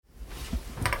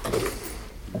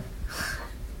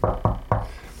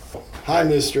Hi,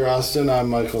 Mr. Austin. I'm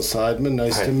Michael Seidman.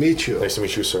 Nice to meet you. Nice to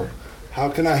meet you, sir. How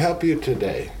can I help you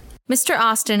today? Mr.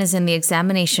 Austin is in the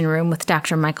examination room with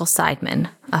Dr. Michael Seidman,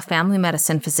 a family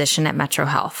medicine physician at Metro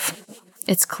Health.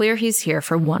 It's clear he's here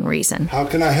for one reason. How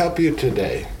can I help you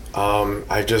today?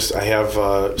 I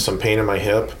have some pain in my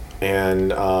hip,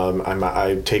 and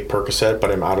I take Percocet,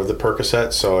 but I'm out of the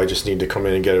Percocet, so I just need to come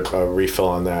in and get a refill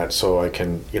on that so I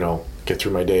can, get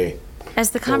through my day.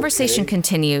 As the conversation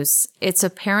continues, it's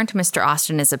apparent Mr.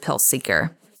 Austin is a pill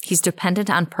seeker. He's dependent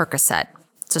on Percocet.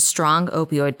 It's a strong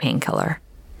opioid painkiller.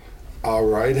 All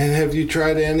right. And have you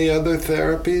tried any other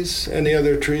therapies? Any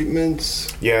other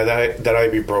treatments? Yeah, that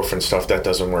ibuprofen stuff, that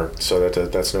doesn't work, so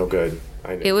that's no good.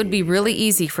 It would be really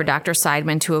easy for Dr.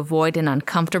 Seidman to avoid an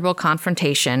uncomfortable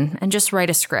confrontation and just write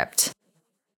a script.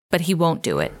 But he won't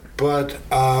do it. But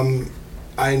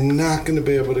I'm not going to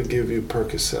be able to give you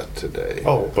Percocet today.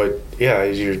 Oh, but yeah,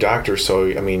 you're your doctor, so,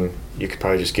 you could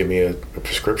probably just give me a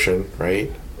prescription,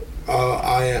 right?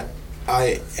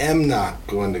 I am not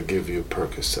going to give you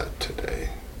Percocet today.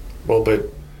 Well,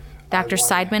 but... Dr.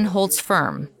 Seidman holds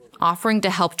firm, offering to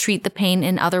help treat the pain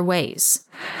in other ways.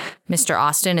 Mr.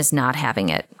 Austin is not having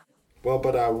it. Well,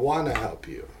 but I want to help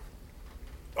you.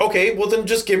 Okay, well then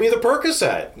just give me the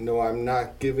Percocet. No, I'm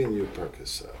not giving you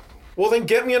Percocet. Well, then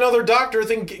get me another doctor.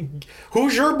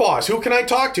 Who's your boss? Who can I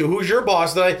talk to? Who's your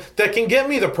boss that can get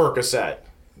me the Percocet?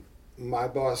 My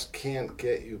boss can't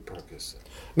get you Percocet.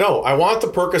 No, I want the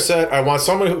Percocet. I want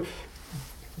someone who...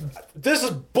 This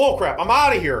is bullcrap. I'm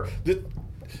out of here.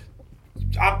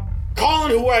 I'm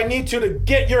calling who I need to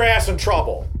get your ass in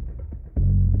trouble.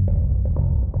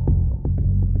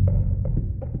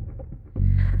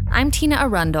 I'm Tina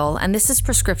Arundel, and this is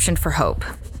Prescription for Hope.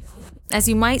 As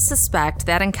you might suspect,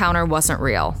 that encounter wasn't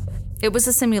real. It was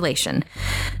a simulation.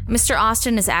 Mr.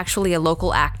 Austin is actually a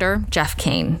local actor, Jeff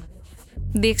Kane.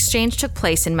 The exchange took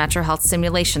place in Metro Health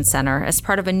Simulation Center as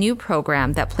part of a new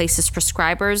program that places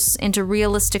prescribers into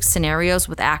realistic scenarios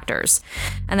with actors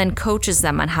and then coaches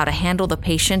them on how to handle the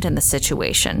patient and the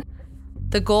situation.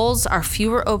 The goals are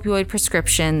fewer opioid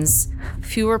prescriptions,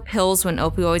 fewer pills when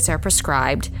opioids are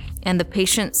prescribed, and the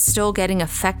patient still getting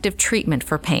effective treatment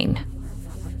for pain.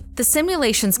 The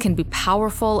simulations can be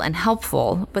powerful and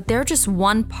helpful, but they're just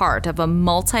one part of a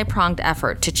multi-pronged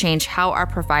effort to change how our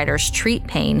providers treat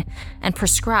pain and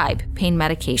prescribe pain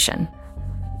medication.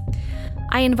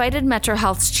 I invited Metro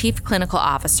Health's Chief Clinical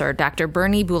Officer, Dr.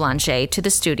 Bernie Boulanger, to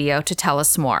the studio to tell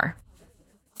us more.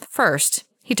 First,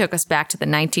 he took us back to the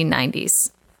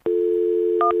 1990s.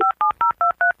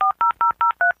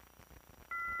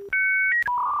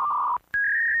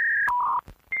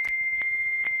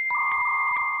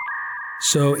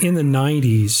 So in the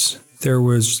 90s, there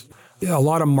was a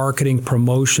lot of marketing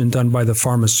promotion done by the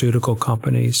pharmaceutical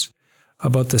companies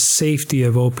about the safety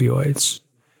of opioids.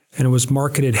 And it was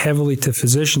marketed heavily to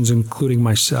physicians, including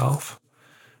myself.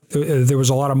 There was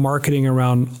a lot of marketing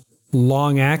around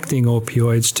long-acting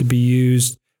opioids to be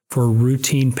used for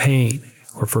routine pain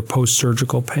or for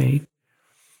post-surgical pain.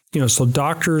 So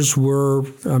doctors were,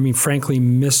 frankly,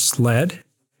 misled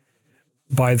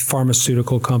by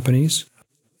pharmaceutical companies.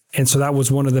 And so that was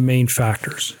one of the main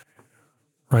factors,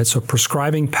 right? So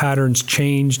prescribing patterns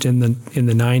changed in the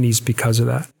 90s because of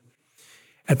that.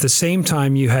 At the same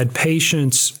time, you had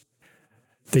patients,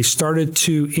 they started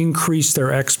to increase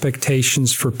their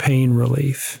expectations for pain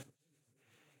relief.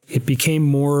 It became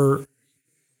more,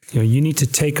 you need to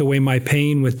take away my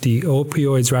pain with the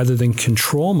opioids rather than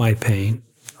control my pain,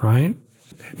 right?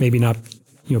 Maybe not,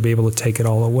 be able to take it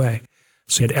all away.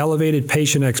 So you had elevated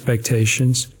patient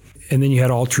expectations, and then you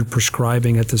had altered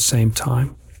prescribing at the same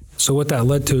time. So what that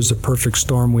led to is a perfect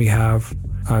storm we have,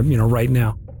 right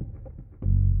now.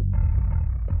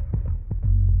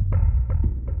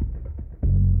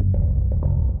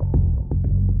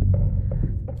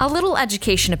 A little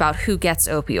education about who gets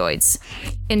opioids.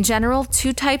 In general,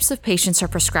 two types of patients are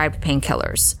prescribed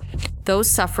painkillers. Those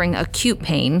suffering acute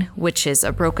pain, which is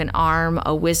a broken arm,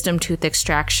 a wisdom tooth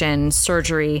extraction,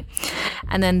 surgery,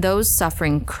 and then those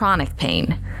suffering chronic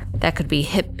pain. That could be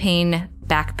hip pain,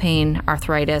 back pain,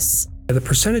 arthritis. The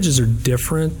percentages are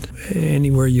different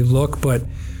anywhere you look, but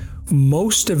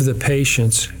most of the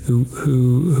patients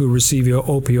who receive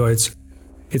opioids,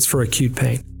 it's for acute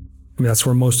pain. That's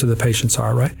where most of the patients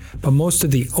are, right? But most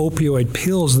of the opioid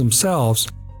pills themselves,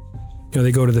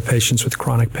 they go to the patients with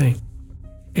chronic pain.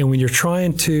 And when you're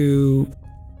trying to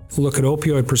look at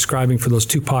opioid prescribing for those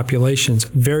two populations,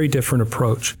 very different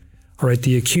approach. All right,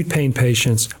 the acute pain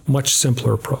patients, much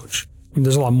simpler approach.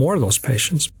 There's a lot more of those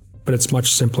patients, but it's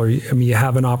much simpler. You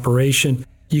have an operation,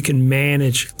 you can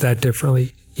manage that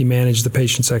differently. You manage the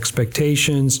patient's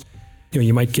expectations.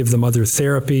 You might give them other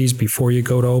therapies before you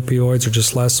go to opioids or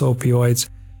just less opioids.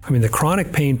 I mean, the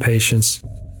chronic pain patients,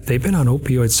 they've been on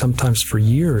opioids sometimes for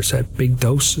years at big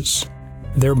doses.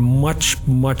 They're much,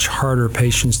 much harder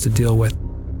patients to deal with.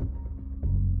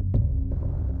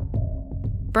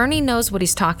 Bernie knows what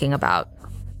he's talking about.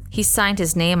 He signed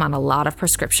his name on a lot of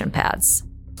prescription pads.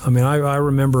 I mean, I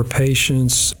remember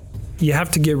patients, you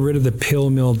have to get rid of the pill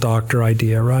mill doctor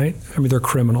idea, right? I mean, they're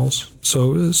criminals.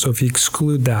 So if you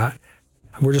exclude that,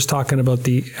 we're just talking about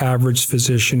the average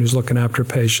physician who's looking after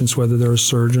patients, whether they're a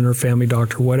surgeon or family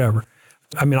doctor, whatever.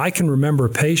 I mean, I can remember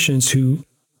patients who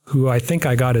I think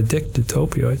I got addicted to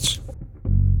opioids.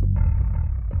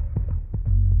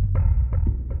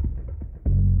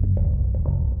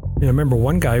 I remember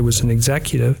one guy was an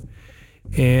executive,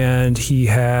 and he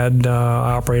had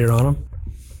I operated on him.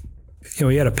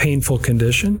 He had a painful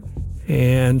condition,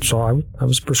 and so I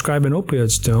was prescribing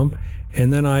opioids to him.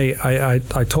 And then I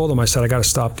told him, I said, I got to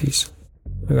stop these.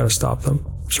 I got to stop them.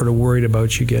 I'm sort of worried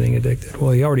about you getting addicted.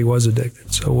 Well, he already was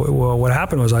addicted. So what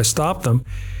happened was I stopped them,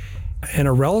 and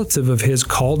a relative of his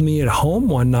called me at home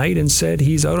one night and said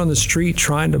he's out on the street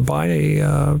trying to buy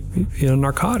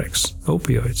narcotics,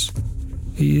 opioids.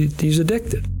 He's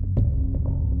addicted.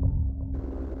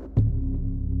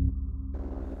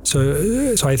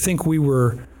 So I think we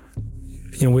were,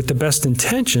 with the best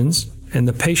intentions, and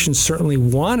the patients certainly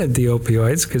wanted the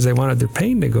opioids because they wanted their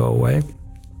pain to go away.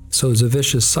 So there's a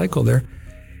vicious cycle there.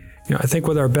 I think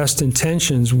with our best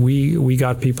intentions, we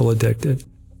got people addicted.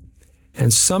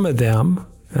 And some of them,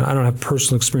 and I don't have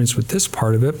personal experience with this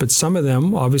part of it, but some of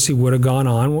them obviously would have gone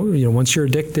on. Once you're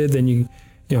addicted, then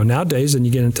nowadays, then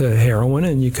you get into heroin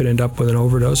and you could end up with an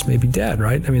overdose, maybe dead,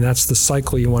 right? I mean, that's the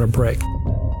cycle you want to break.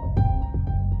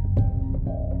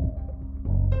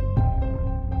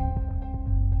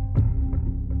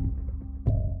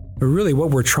 But really what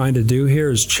we're trying to do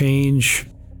here is change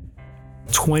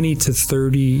 20 to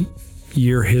 30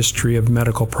 year history of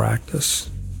medical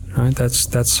practice, right?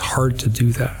 That's hard to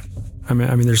do that. I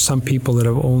mean, there's some people that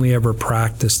have only ever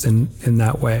practiced in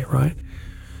that way, right?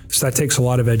 So that takes a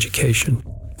lot of education,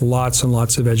 lots and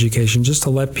lots of education, just to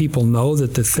let people know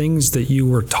that the things that you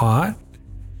were taught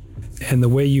and the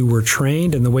way you were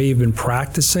trained and the way you've been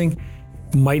practicing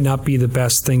might not be the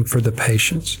best thing for the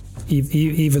patients,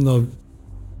 even though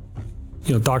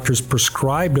doctors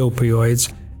prescribed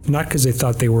opioids, not because they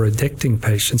thought they were addicting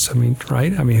patients. I mean,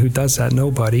 right? I mean, who does that?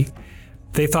 Nobody.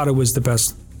 They thought it was the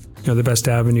best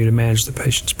avenue to manage the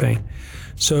patient's pain.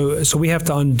 So we have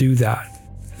to undo that.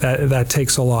 That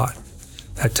takes a lot.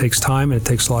 That takes time, and it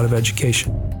takes a lot of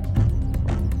education.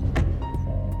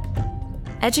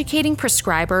 Educating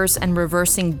prescribers and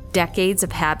reversing decades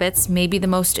of habits may be the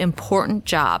most important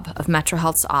job of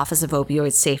MetroHealth's Office of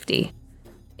Opioid Safety.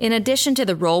 In addition to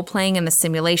the role-playing in the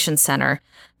simulation center,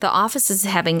 the office is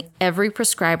having every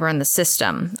prescriber in the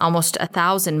system, almost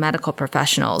 1,000 medical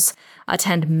professionals,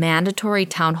 attend mandatory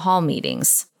town hall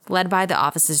meetings, led by the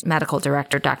office's medical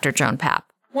director, Dr. Joan Papp.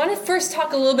 I want to first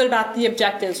talk a little bit about the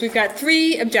objectives. We've got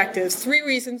 3 objectives, 3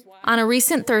 reasons why. On a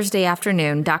recent Thursday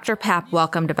afternoon, Dr. Papp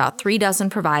welcomed about 36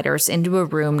 providers into a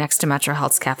room next to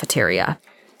MetroHealth's cafeteria.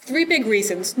 3 big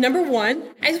reasons. Number 1,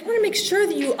 I just want to make sure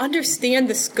that you understand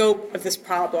the scope of this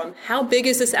problem. How big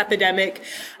is this epidemic?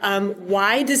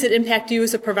 Why does it impact you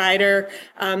as a provider?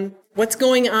 What's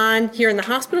going on here in the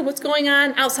hospital? What's going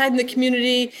on outside in the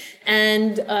community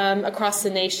and across the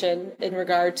nation in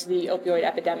regard to the opioid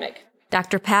epidemic?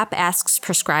 Dr. Papp asks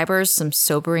prescribers some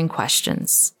sobering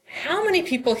questions. How many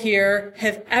people here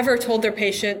have ever told their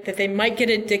patient that they might get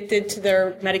addicted to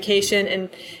their medication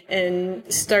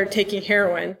and start taking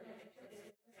heroin?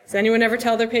 Does anyone ever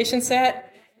tell their patients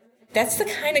that? That's the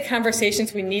kind of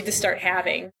conversations we need to start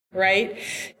having, right?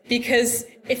 Because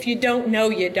if you don't know,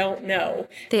 you don't know.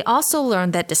 They also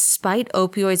learned that despite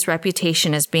opioids'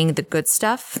 reputation as being the good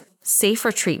stuff,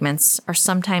 safer treatments are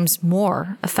sometimes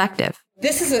more effective.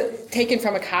 This is taken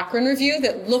from a Cochrane review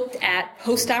that looked at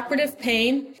postoperative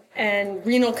pain and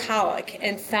renal colic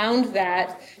and found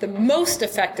that the most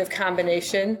effective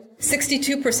combination,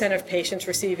 62% of patients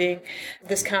receiving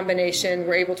this combination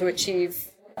were able to achieve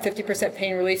 50%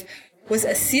 pain relief, was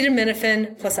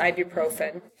acetaminophen plus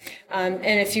ibuprofen. And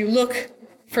if you look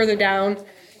further down,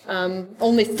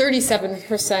 only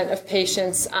 37% of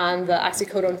patients on the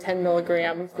oxycodone 10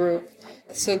 milligram group.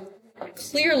 So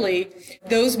clearly,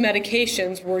 those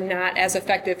medications were not as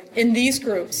effective in these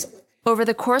groups. Over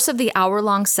the course of the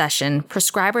hour-long session,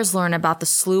 prescribers learn about the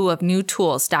slew of new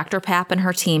tools Dr. Papp and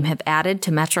her team have added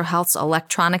to MetroHealth's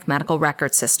electronic medical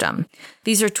record system.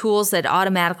 These are tools that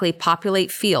automatically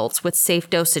populate fields with safe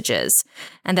dosages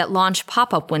and that launch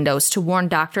pop-up windows to warn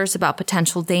doctors about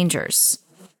potential dangers.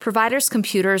 Providers'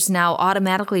 computers now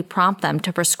automatically prompt them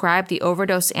to prescribe the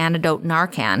overdose antidote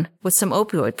Narcan with some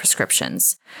opioid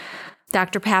prescriptions.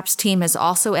 Dr. Papp's team has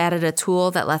also added a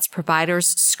tool that lets providers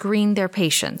screen their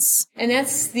patients. And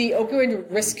that's the opioid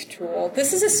risk tool.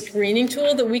 This is a screening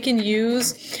tool that we can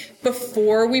use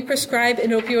before we prescribe an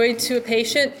opioid to a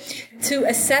patient to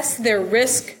assess their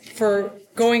risk for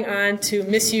going on to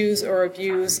misuse or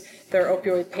abuse their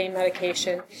opioid pain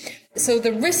medication. So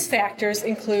the risk factors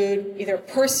include either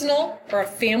personal or a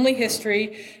family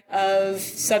history of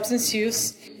substance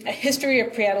use, a history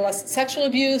of pre-adolescent sexual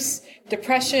abuse,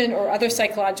 depression, or other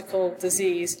psychological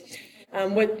disease.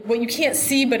 What you can't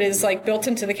see but is like built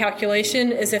into the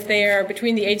calculation is if they are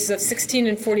between the ages of 16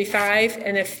 and 45,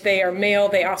 and if they are male,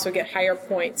 they also get higher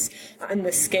points on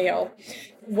the scale.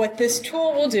 What this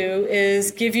tool will do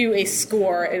is give you a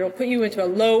score. It'll put you into a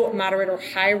low, moderate, or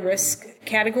high risk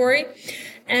category.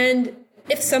 And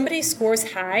if somebody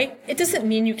scores high, it doesn't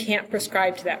mean you can't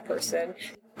prescribe to that person.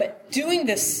 But doing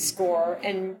this score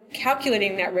and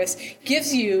calculating that risk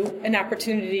gives you an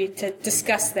opportunity to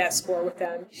discuss that score with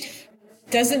them.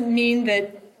 Doesn't mean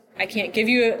that I can't give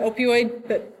you an opioid,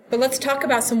 but let's talk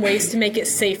about some ways to make it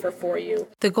safer for you.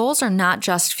 The goals are not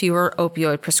just fewer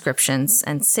opioid prescriptions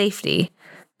and safety.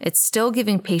 It's still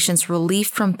giving patients relief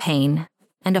from pain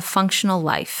and a functional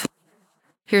life.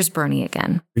 Here's Bernie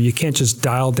again. You can't just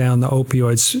dial down the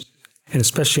opioids, and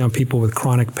especially on people with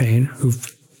chronic pain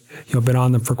who've been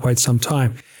on them for quite some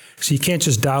time. So you can't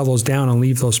just dial those down and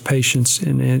leave those patients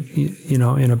in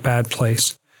a bad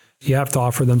place. You have to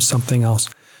offer them something else.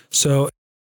 So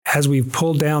as we've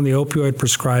pulled down the opioid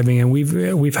prescribing, and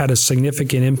we've had a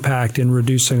significant impact in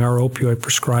reducing our opioid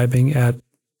prescribing at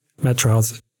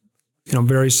MetroHealth,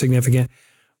 very significant.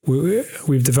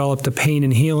 We've developed a pain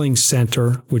and healing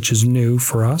center, which is new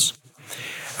for us,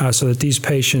 so that these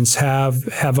patients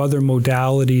have other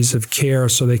modalities of care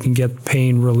so they can get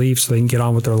pain relief so they can get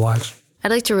on with their lives. I'd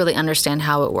like to really understand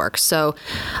how it works. So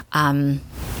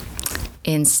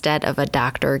instead of a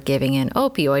doctor giving an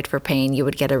opioid for pain, you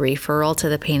would get a referral to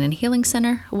the Pain and Healing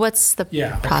Center. What's the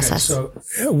process? Okay.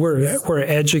 So we're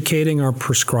educating our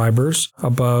prescribers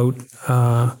about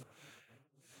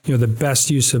the best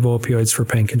use of opioids for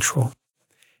pain control.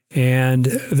 And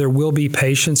there will be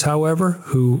patients, however,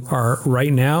 who are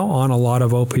right now on a lot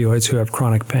of opioids who have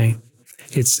chronic pain.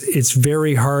 It's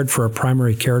very hard for a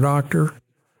primary care doctor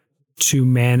to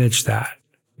manage that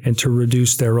and to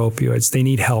reduce their opioids. They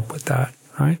need help with that,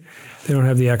 right? They don't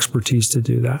have the expertise to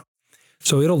do that.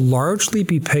 So it'll largely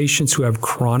be patients who have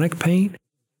chronic pain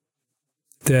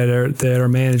that are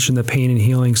managed in the Pain and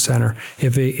Healing Center.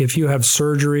 If you have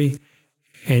surgery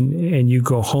and you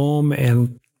go home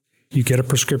and you get a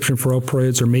prescription for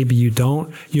opioids, or maybe you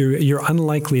don't, you're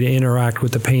unlikely to interact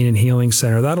with the Pain and Healing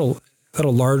Center. That'll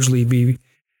largely be,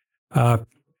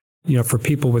 for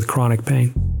people with chronic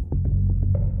pain.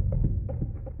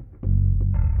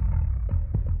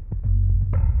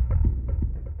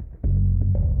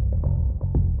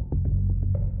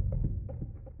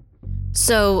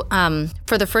 So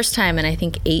for the first time in, I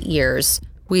think, 8 years,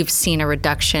 we've seen a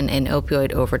reduction in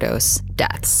opioid overdose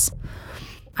deaths.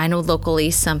 I know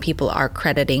locally some people are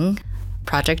crediting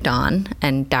Project Dawn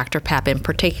and Dr. Papp in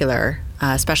particular,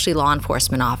 especially law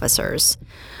enforcement officers.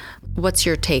 What's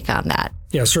your take on that?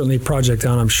 Yeah, certainly Project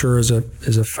Dawn, I'm sure, is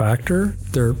a factor.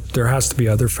 There has to be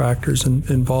other factors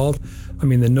involved. I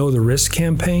mean, the Know the Risk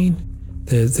campaign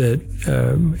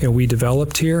that we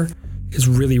developed here has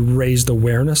really raised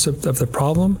awareness of the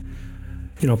problem.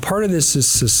 Part of this is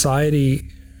society.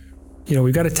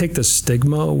 We've got to take the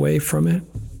stigma away from it.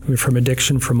 From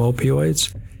addiction, from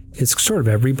opioids. It's sort of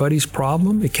everybody's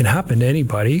problem. It can happen to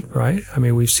anybody, right? I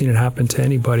mean, we've seen it happen to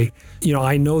anybody.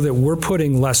 I know that we're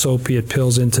putting less opiate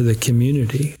pills into the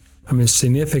community. I mean,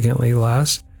 significantly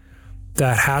less.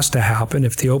 That has to happen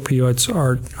if the opioids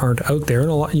aren't out there.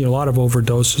 And a lot of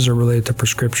overdoses are related to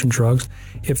prescription drugs.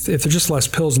 If there's just less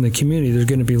pills in the community, there's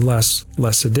going to be less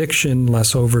addiction,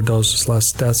 less overdoses,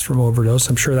 less deaths from overdose.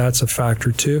 I'm sure that's a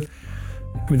factor too.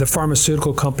 I mean, the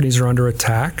pharmaceutical companies are under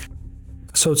attack.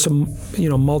 So it's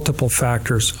multiple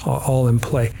factors all in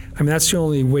play. I mean, that's the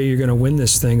only way you're going to win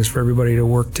this thing is for everybody to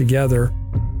work together.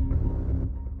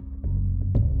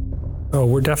 Oh,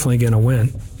 we're definitely going to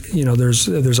win.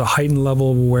 There's a heightened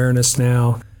level of awareness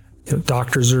now.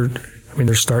 Doctors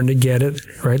they're starting to get it,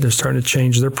 right? They're starting to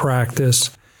change their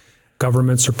practice.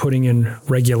 Governments are putting in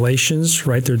regulations,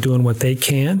 right? They're doing what they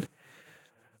can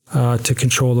to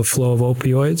control the flow of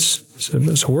opioids.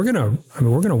 So we're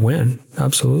gonna win.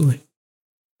 Absolutely.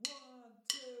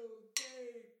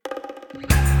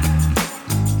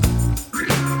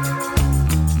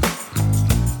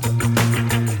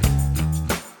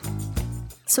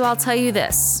 So I'll tell you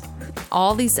this.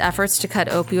 All these efforts to cut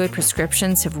opioid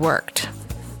prescriptions have worked.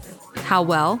 How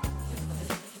well?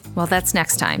 Well, that's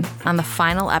next time on the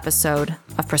final episode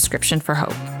of Prescription for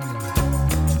Hope.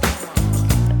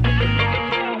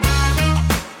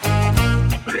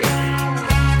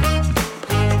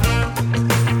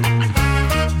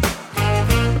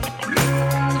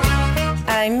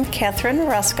 I'm Catherine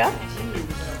Ruska,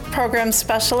 Program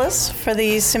Specialist for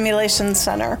the Simulation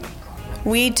Center.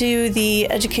 We do the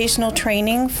educational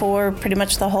training for pretty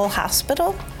much the whole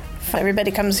hospital.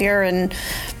 Everybody comes here and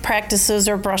practices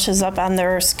or brushes up on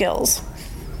their skills.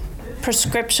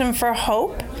 Prescription for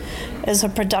Hope is a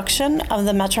production of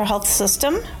the Metro Health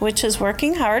System, which is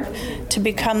working hard to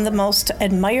become the most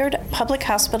admired public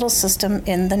hospital system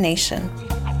in the nation.